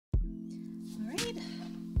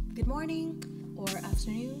Good morning, or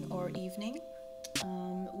afternoon, or evening.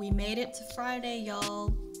 We made it to Friday,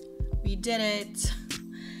 y'all. We did it.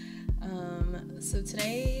 So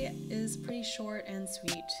today is a pretty short and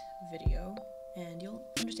sweet video, and you'll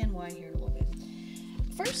understand why here in a little bit.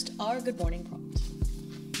 First, our good morning prompt.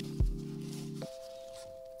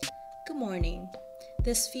 Good morning.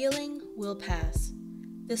 This feeling will pass.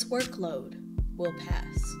 This workload will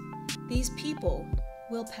pass. These people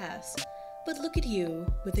will pass. But look at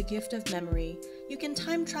you, with the gift of memory. You can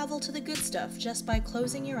time travel to the good stuff just by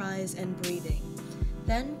closing your eyes and breathing.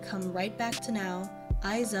 Then come right back to now,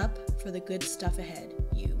 eyes up for the good stuff ahead,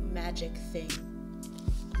 you magic thing.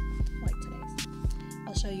 Like today's.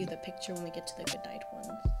 I'll show you the picture when we get to the good night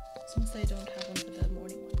one, since they don't have one for the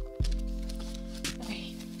morning one.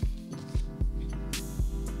 Okay.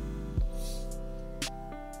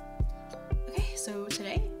 Okay, so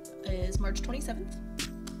today is March 27th.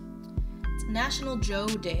 National Joe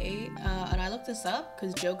Day, and I looked this up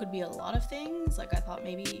because Joe could be a lot of things. Like I thought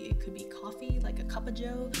maybe it could be coffee, like a cup of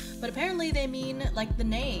Joe, but apparently they mean like the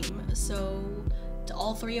name. So to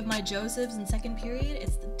all three of my Josephs in second period,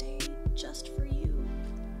 it's the day just for you.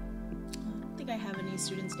 I don't think I have any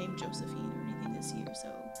students named Josephine or anything this year,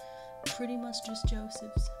 so pretty much just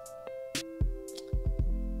Josephs.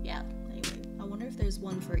 Yeah, anyway, I wonder if there's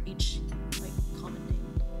one for each like common name.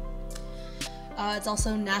 It's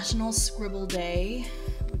also National Scribble Day,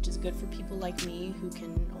 which is good for people like me who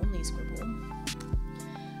can only scribble.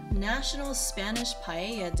 National Spanish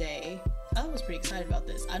Paella Day. I was pretty excited about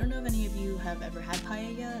this. I don't know if any of you have ever had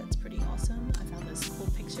paella. It's pretty awesome. I found this cool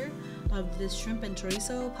picture of this shrimp and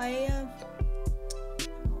chorizo paella.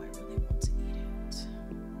 Oh, I really want to eat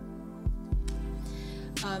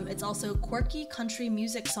it. It's also Quirky Country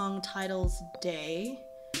Music Song Titles Day,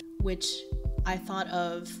 which I thought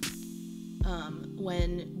of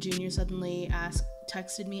when Junior suddenly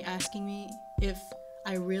texted me asking me if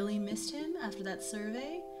I really missed him after that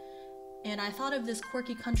survey. And I thought of this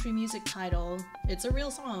quirky country music title. It's a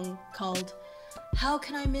real song called How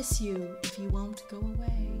Can I Miss You If You Won't Go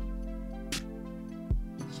Away?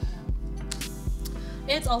 Shut up.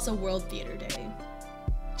 It's also World Theater Day.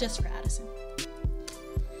 Just for Addison.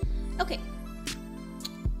 Okay.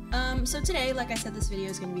 So today, like I said, this video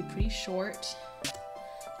is going to be pretty short.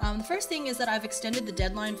 The first thing is that I've extended the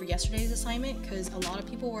deadline for yesterday's assignment because a lot of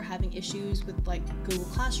people were having issues with like Google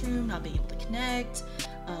Classroom, not being able to connect,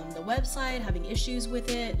 the website, having issues with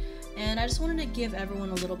it, and I just wanted to give everyone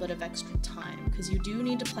a little bit of extra time because you do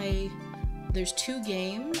need to play, there's 2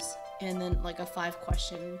 games and then like a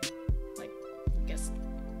 5-question, like, I guess,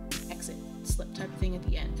 exit slip type thing at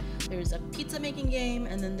the end. There's a pizza making game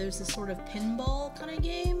and then there's this sort of pinball kind of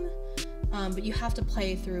game. But you have to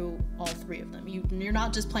play through all 3 of them. You're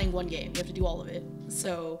not just playing one game, you have to do all of it.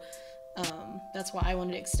 So that's why I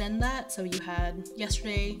wanted to extend that. So you had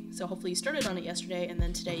yesterday, so hopefully you started on it yesterday, and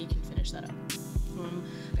then today you can finish that up.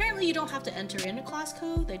 Apparently you don't have to enter in a class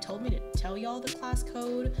code. They told me to tell y'all the class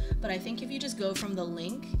code, but I think if you just go from the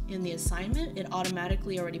link in the assignment, it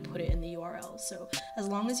automatically already put it in the URL. So as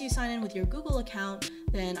long as you sign in with your Google account,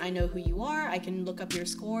 then I know who you are, I can look up your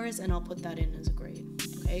scores, and I'll put that in as a grade.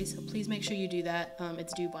 Okay, so please make sure you do that.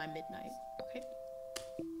 It's due by midnight, okay?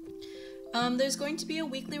 There's going to be a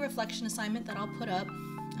weekly reflection assignment that I'll put up.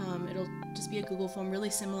 It'll just be a Google form really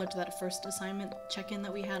similar to that first assignment check-in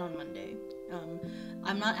that we had on Monday.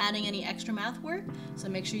 I'm not adding any extra math work, so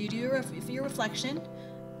make sure you do your reflection,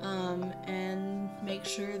 and make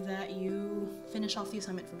sure that you finish off the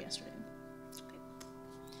assignment from yesterday.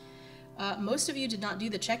 Okay. Most of you did not do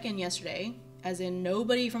the check-in yesterday, as in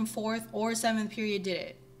nobody from 4th or 7th period did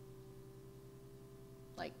it.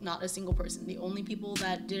 Like, not a single person. The only people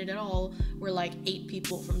that did it at all were like 8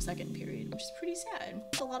 people from 2nd period, which is pretty sad.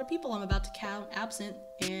 It's a lot of people I'm about to count absent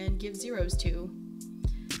and give zeros to.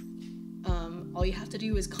 All you have to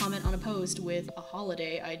do is comment on a post with a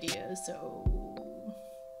holiday idea, so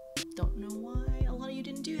don't know why a lot of you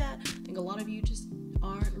didn't do that. I think a lot of you just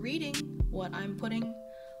aren't reading what I'm putting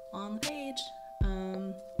on the page.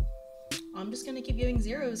 I'm just gonna keep giving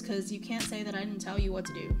zeros because you can't say that I didn't tell you what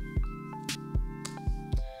to do.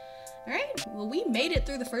 Alright, well, we made it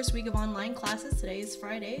through the first week of online classes. Today is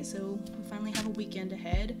Friday, so we finally have a weekend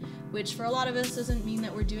ahead, which for a lot of us doesn't mean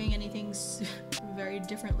that we're doing anything very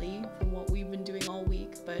differently from what we've been doing all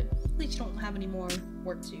week, but at least you don't have any more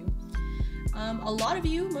work to do. A lot of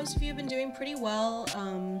you, most of you have been doing pretty well.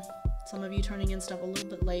 Some of you turning in stuff a little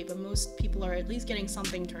bit late, but most people are at least getting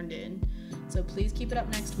something turned in. So please keep it up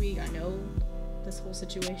next week. I know this whole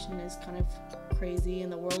situation is kind of crazy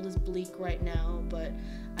and the world is bleak right now, but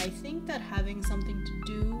I think that having something to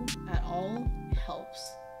do at all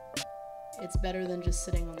helps. It's better than just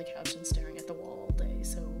sitting on the couch and staring at the wall all day.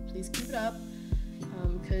 So please keep it up,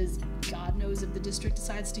 because God knows if the district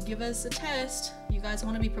decides to give us a test, you guys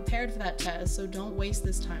want to be prepared for that test, so don't waste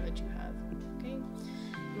this time that you have, okay?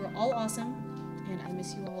 You are all awesome, and I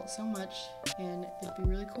miss you all so much, and it'd be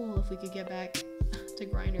really cool if we could get back to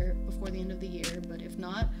Grindr before the end of the year, but if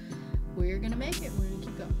not, we're gonna make it. We're gonna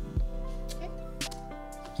keep going, okay?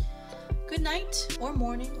 Good night, or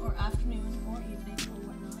morning, or afternoon, or evening, or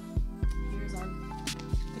whatnot. Here's our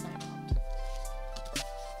good night prompt.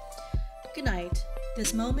 Good night.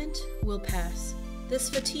 This moment will pass. This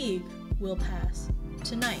fatigue will pass.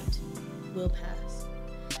 Tonight will pass.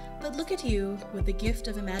 But look at you with the gift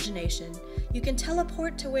of imagination. You can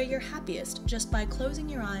teleport to where you're happiest just by closing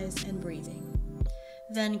your eyes and breathing.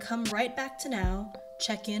 Then come right back to now.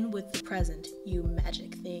 Check in with the present, you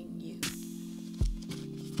magic thing, you.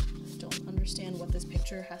 Don't understand what this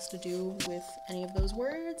picture has to do with any of those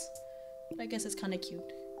words, but I guess it's kind of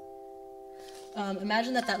cute.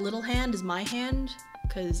 Imagine that little hand is my hand,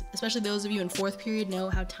 because especially those of you in 4th period know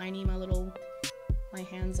how tiny my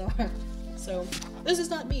hands are. So this is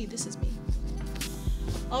not me, this is me.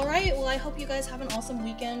 All right, well, I hope you guys have an awesome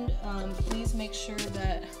weekend. Please make sure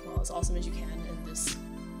that, well, as awesome as you can in this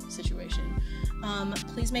situation.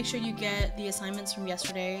 Please make sure you get the assignments from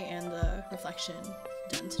yesterday and the reflection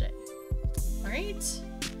done today. All right?